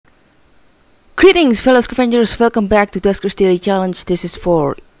Greetings, fellow scavengers. Welcome back to Duskers Daily Challenge. This is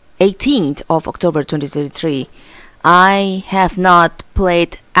for 18th of October 2023. I have not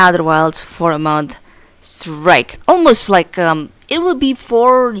played Outer Wilds for a month straight. Almost like it will be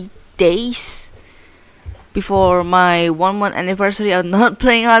 4 days before my 1 month anniversary of not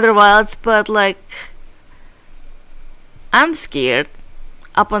playing Outer Wilds, but like I'm scared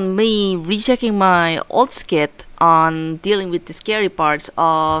upon me rechecking my old skit on dealing with the scary parts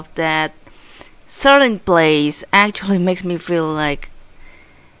of that certain place actually makes me feel like,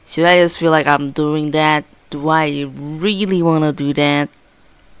 should I just feel like I'm doing that? Do I really want to do that?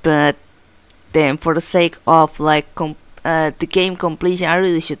 But then for the sake of like the game completion, I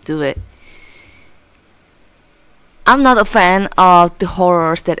really should do it. I'm not a fan of the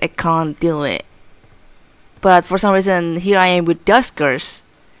horrors that I can't deal with, but for some reason here I am with Duskers,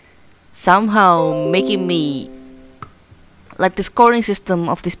 somehow making me like the scoring system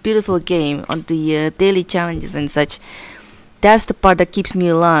of this beautiful game on the daily challenges and such. That's the part that keeps me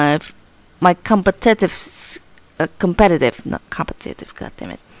alive. My not competitive, god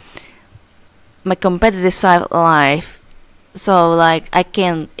damn it. My competitive side alive. So like I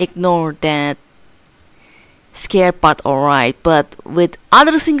can ignore that scare part, alright. But with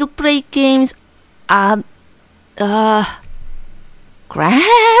other single player games, crap,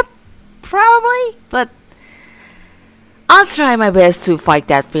 probably. But I'll try my best to fight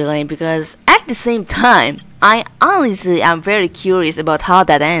that feeling, because at the same time, I honestly am very curious about how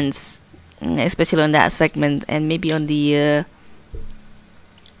that ends, especially on that segment and maybe on the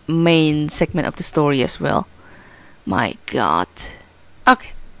main segment of the story as well. My god.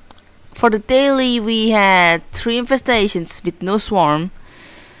 Okay. For the daily, we had 3 infestations with no swarm.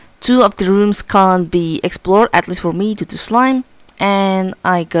 2 of the rooms can't be explored, at least for me, due to slime. And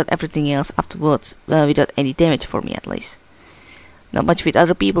I got everything else afterwards without any damage for me, at least. Not much with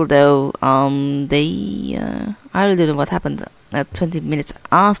other people though. I really don't know what happened 20 minutes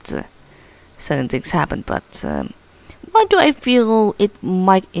after certain things happened, but why do I feel it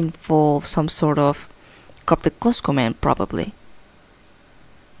might involve some sort of corrupted close command? Probably.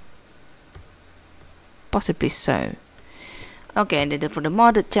 Possibly so. Okay, and then for the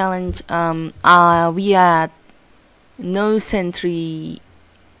modded challenge, we had no sentry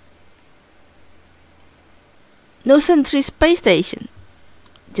space station,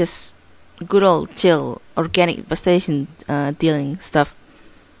 just good old chill organic infestation dealing stuff,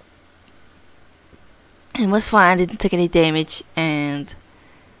 and it was fine. I didn't take any damage, and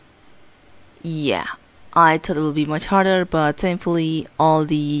yeah, I thought it would be much harder, but thankfully all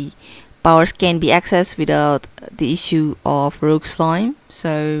the powers can be accessed without the issue of rogue slime,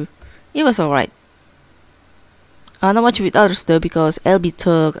 so it was alright. Not much with others though, because LB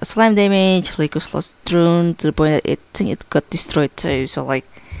took slime damage, Lycos lost drone to the point that it got destroyed too, so like,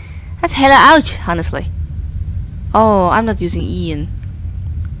 that's hella ouch, honestly. Oh, I'm not using Ian.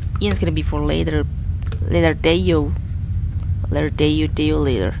 Ian's gonna be for later Deo.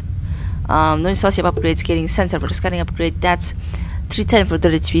 Later. No nostalgia upgrades, getting sensor for the scanning upgrade, that's 310 for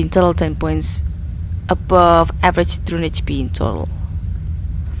 30 HP in total, 10 points above average drone HP in total.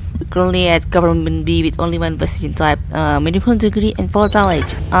 Currently at government B with only 1 vestige type, medium degree and volatile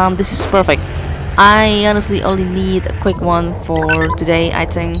age. This is perfect. I honestly only need a quick one for today, I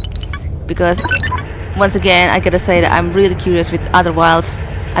think, because once again I gotta say that I'm really curious with Outer Wilds.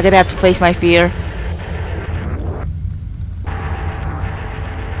 I gotta have to face my fear.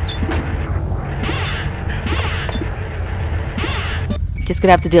 Just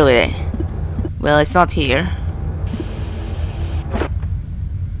gonna have to deal with it. Well, it's not here.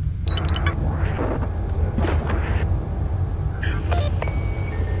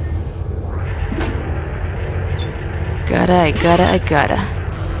 I gotta.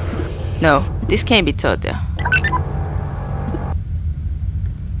 No, this can't be taught though.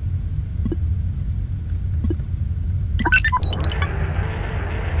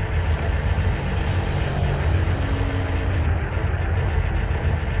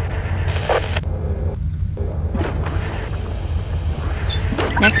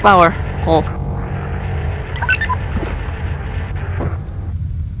 Next power, call.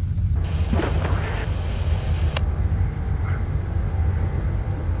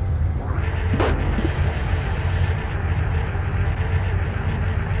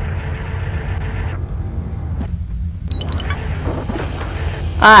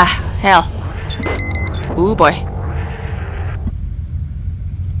 Ah, hell. Oh boy.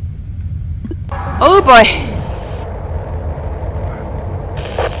 Oh boy.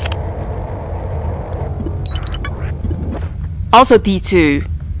 Also D2.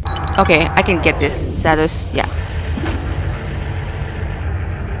 Okay, I can get this status, yeah.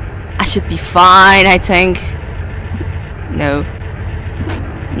 I should be fine, I think. No.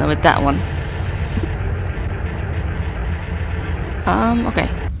 No, with that one. Okay.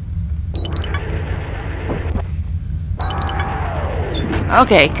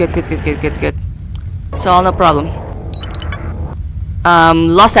 Okay, good. It's all no problem.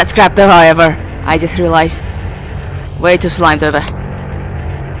 Lost that scrap though, however. I just realized. Way too slimed over.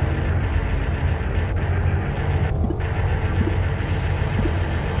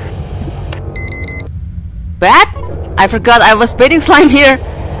 But I forgot I was baiting slime here.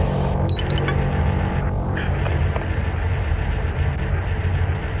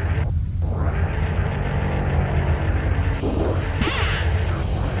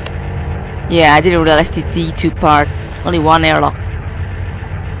 Yeah, I didn't realize the D2 part. Only one airlock.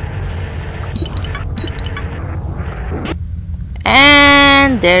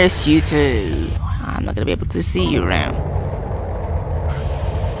 And there's you two. I'm not gonna be able to see you around.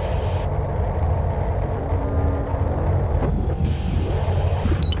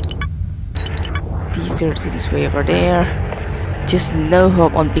 These dirt cities way over there. Just no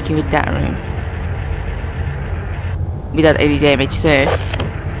hope on picking with that room. Without any damage too.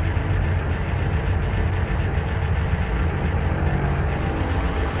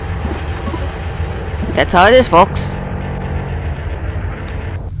 That's how it is, folks.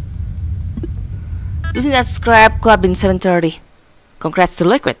 Losing that scrap club in 7:30. Congrats to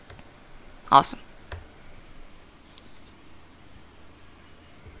Liquid. Awesome.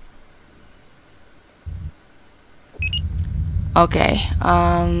 Okay.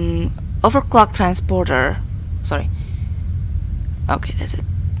 Overclock transporter. Sorry. Okay, that's it.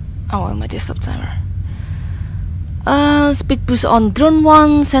 Oh well, my desktop timer. Speed boost on drone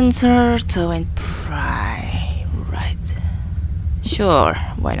 1, sensor, tow and pry. Right. Sure,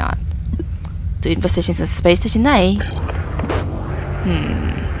 why not? Do investigations at Space Station 9.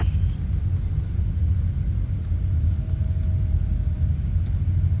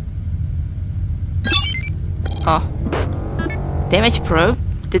 Oh. Damage probe?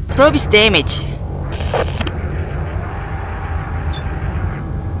 The probe is damaged.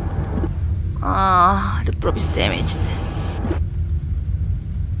 Ah, the probe is damaged.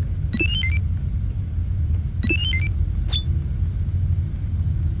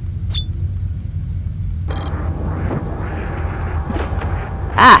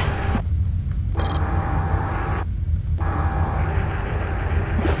 Ah!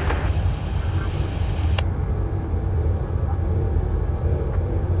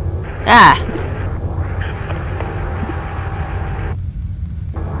 Ah!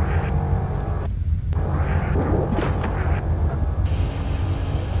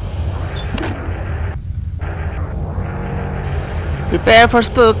 Prepare for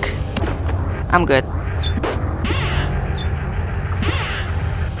spook. I'm good.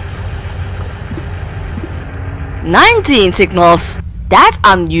 "19 signals. That's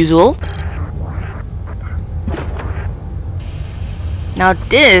unusual." Now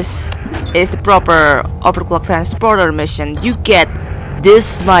this is the proper overclock transporter mission. You get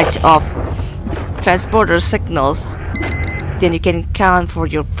this much of transporter signals, then you can count for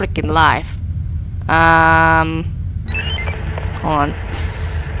your freaking life. Hold on.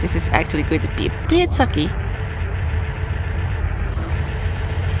 This is actually going to be a bit sucky.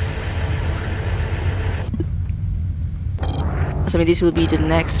 So maybe this will be the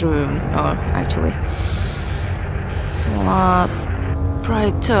next room. Oh, actually. Swap.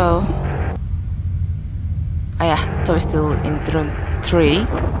 Right, toe. Oh yeah, toe is still in room 3.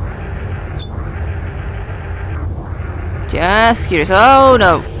 Just curious. Oh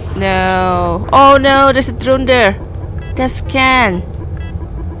no. No. Oh no, there's a drone there. That scan.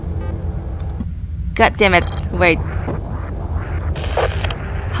 God damn it. Wait.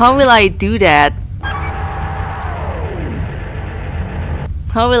 How will I do that?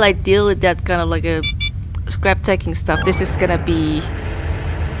 How will I deal with that kind of like a scrap taking stuff? This is gonna be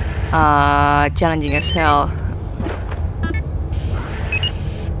challenging as hell.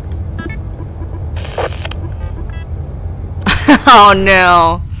 Oh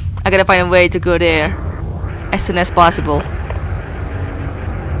no. I gotta find a way to go there as soon as possible.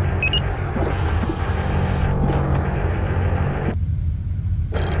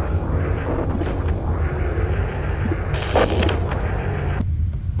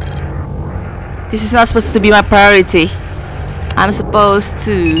 This is not supposed to be my priority. I'm supposed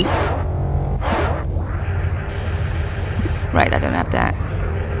to... Right, I don't have that.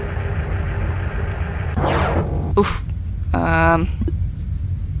 Oof.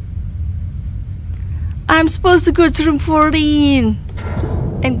 I'm supposed to go to room 14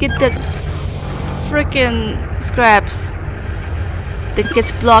 and get that freaking scraps. that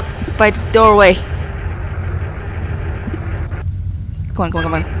gets blocked by the doorway. Come on, come on,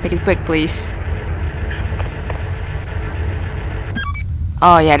 come on. Make it quick, please.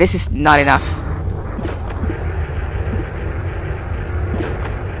 Oh yeah, this is not enough.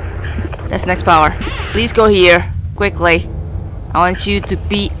 That's next power. Please go here, quickly. I want you to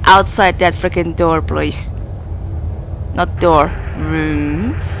be outside that freaking door, please. Not door.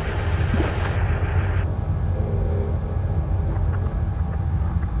 Room.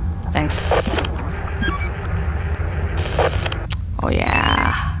 Thanks. Oh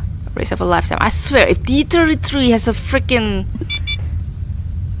yeah. Race of a lifetime. I swear, if D33 has a freaking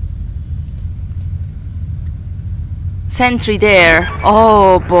sentry there.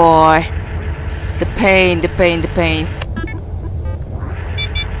 Oh boy. The pain, the pain, the pain.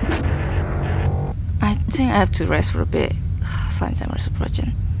 I think I have to rest for a bit. Slime timer is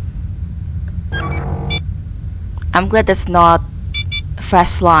approaching. I'm glad that's not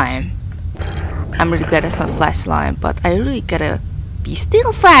fast slime. I'm really glad that's not fast slime, but I really gotta be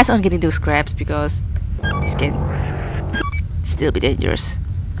still fast on getting those scraps because this can still be dangerous.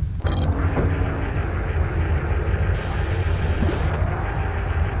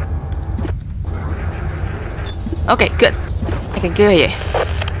 Okay, good. I can go here.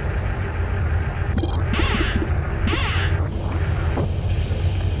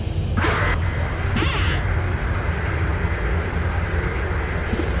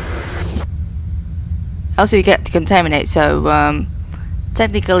 Also, you get to contaminate, so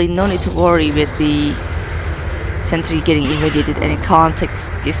technically no need to worry with the sentry getting irradiated, and it can't take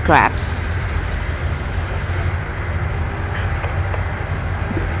these scraps.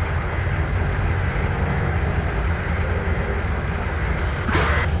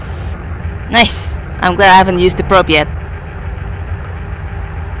 Nice! I'm glad I haven't used the probe yet.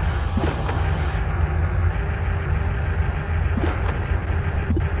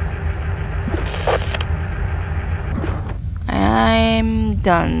 I'm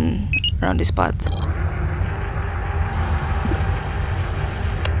done around this spot.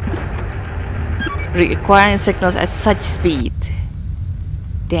 Requiring signals at such speed.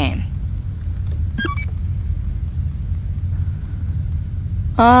 Damn.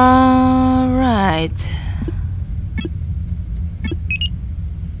 Alright.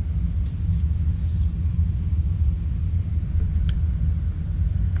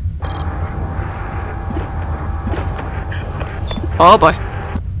 Oh boy.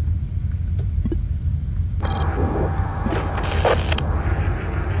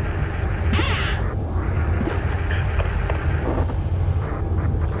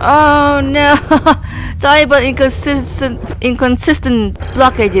 Oh no. Terrible inconsistent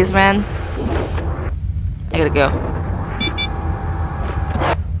blockages, man. I gotta go.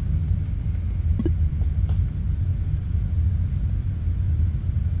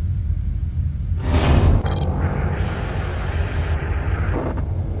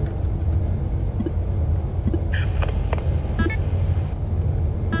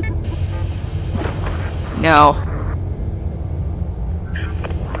 No.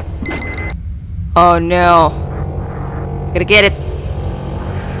 Oh no. Gotta get it.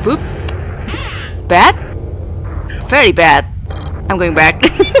 Boop. Bad? Very bad. I'm going back.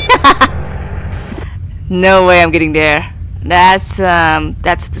 No way I'm getting there. That's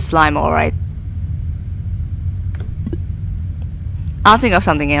the slime, alright. I'll think of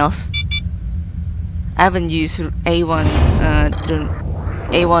something else. I haven't used A1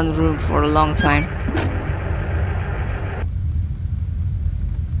 room for a long time.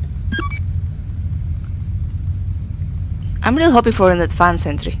 I'm really hoping for an advanced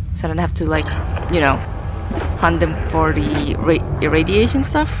sentry, so I don't have to, like, you know, hunt them for the irradiation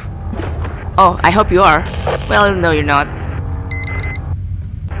stuff. Oh, I hope you are. Well, no, you're not.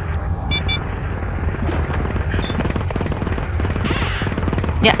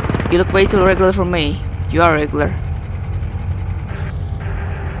 Yeah, you look way too regular for me. You are regular.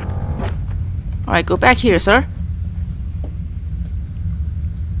 Alright, go back here, sir.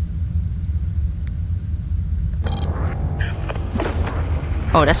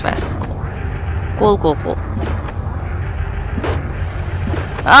 Oh, that's fast. Cool. Cool.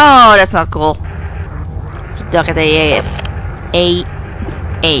 Oh, that's not cool. Duck at A8.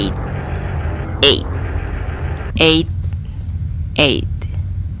 A8. 8.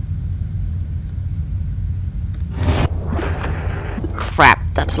 Crap,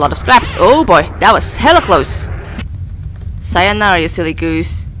 that's a lot of scraps. Oh boy, that was hella close. Sayonara, you silly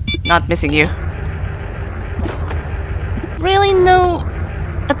goose. Not missing you. Really? No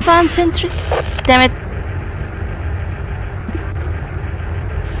advanced sentry? Damn it.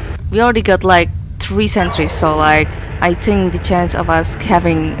 We already got like 3 sentries, so like I think the chance of us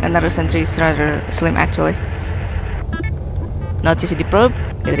having another sentry is rather slim actually. Not using the probe,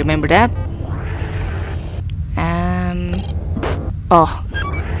 gotta remember that. Oh,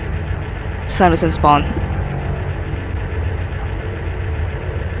 sun doesn't spawn.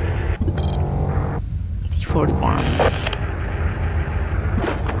 D41.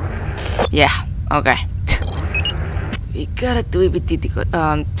 Yeah, okay. We gotta do it with the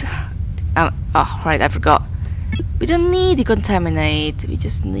oh right, I forgot. We don't need to contaminate, we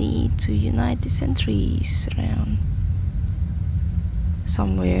just need to unite the sentries around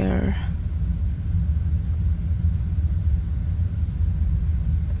somewhere.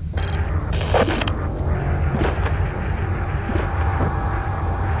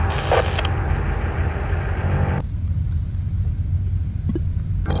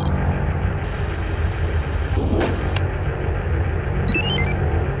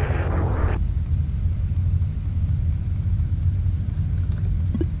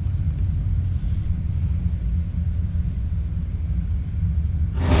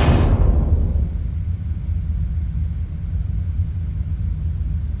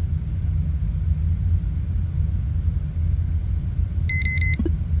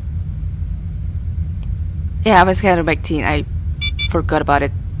 Yeah, I was scanner back 10. I forgot about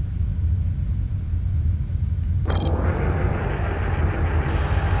it.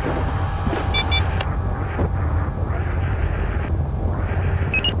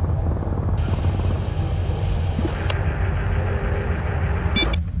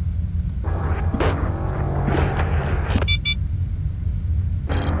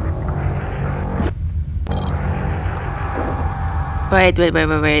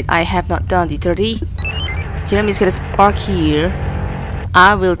 Wait. I have not done the 30. Jeremy's gonna spark here.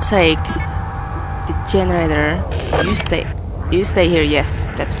 I will take the generator. You stay here. Yes,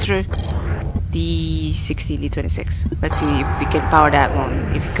 that's true. The 16, the 26. Let's see if we can power that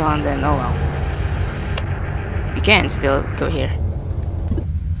one. If we can't, then oh well. We can still go here.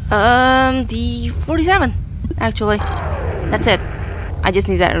 The 47. Actually, that's it. I just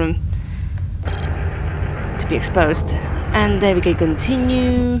need that room to be exposed, and then we can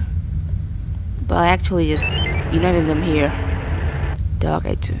continue by actually just uniting them here. Dog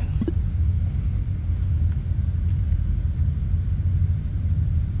A2.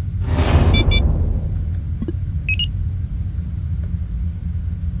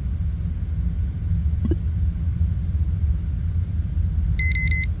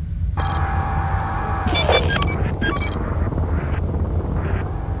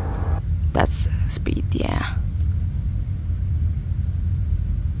 That's speed, yeah.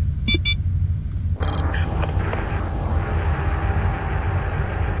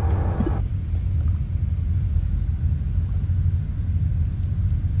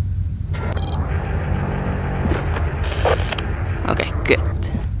 Okay, good.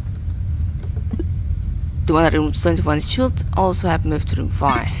 The one at room 21 should also have moved to room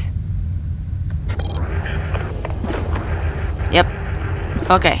 5. Yep.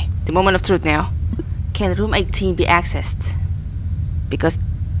 Okay, the moment of truth now. Can room 18 be accessed? Because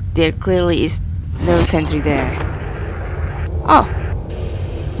there clearly is no sentry there. Oh!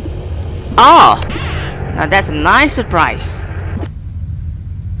 Oh! Now that's a nice surprise.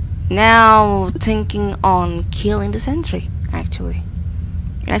 Now thinking on killing the sentry, actually.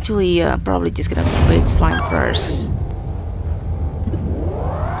 Probably just gonna bait slime first.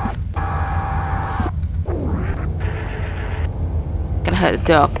 Gonna hurt a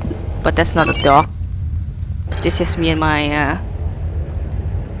dog, but that's not a dog. This is me and my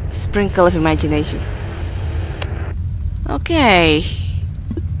sprinkle of imagination. Okay.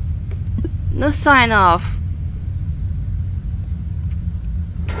 No sign of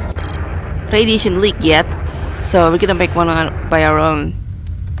radiation leak yet, so we're gonna make one by our own.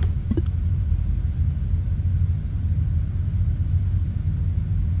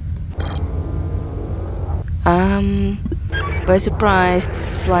 By surprise, the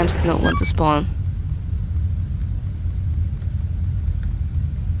slimes do not want to spawn.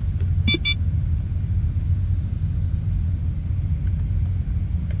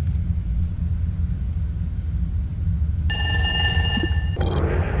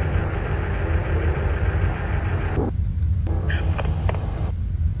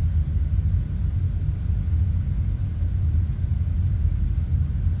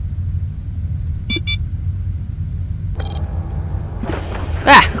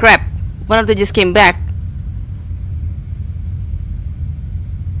 Ah, crap! One of them just came back.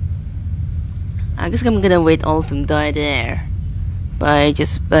 I guess I'm gonna wait all of them die there by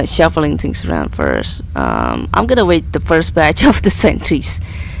just shuffling things around first. I'm gonna wait the first batch of the sentries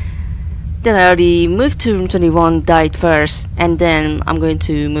Then I already moved to room 21, died first, and then I'm going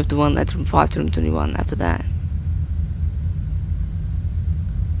to move the one at room 5 to room 21 after that.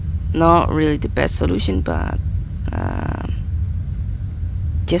 Not really the best solution, but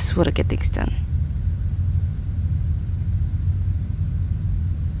just want to get things done.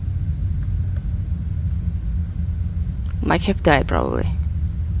 Might have died probably.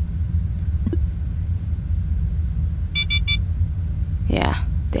 Yeah,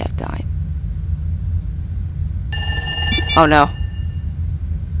 they have died. Oh no.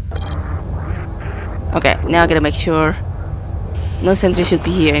 Okay, now I gotta make sure no sentry should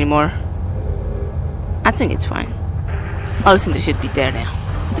be here anymore. I think it's fine. All the sentries should be there now.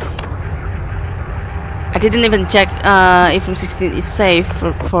 I didn't even check if room 16 is safe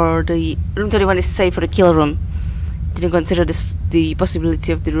for the room 21 is safe for the kill room. Didn't consider the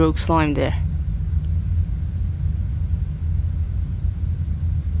possibility of the rogue slime there.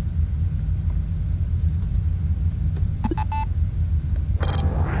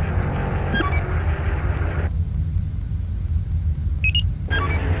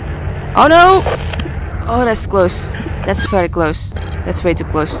 Oh no! Oh, that's close. That's very close. That's way too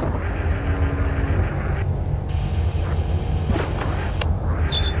close.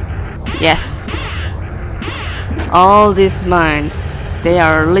 Yes. All these mines, they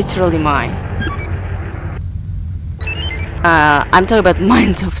are literally mine. I'm talking about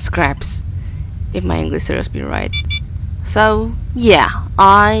mines of scraps, if my English serves me right. So, yeah,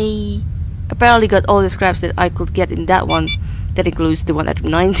 I apparently got all the scraps that I could get in that one. That includes the one at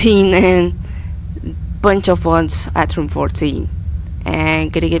room 19 and bunch of ones at room 14.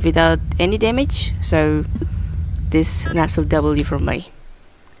 And getting it without any damage, so this is an absolute W for me.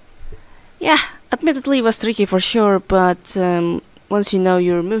 Yeah, admittedly it was tricky for sure, but once you know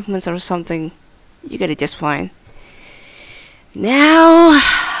your movements or something, you get it just fine. Now,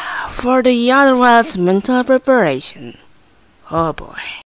 for the other world's mental preparation. Oh boy.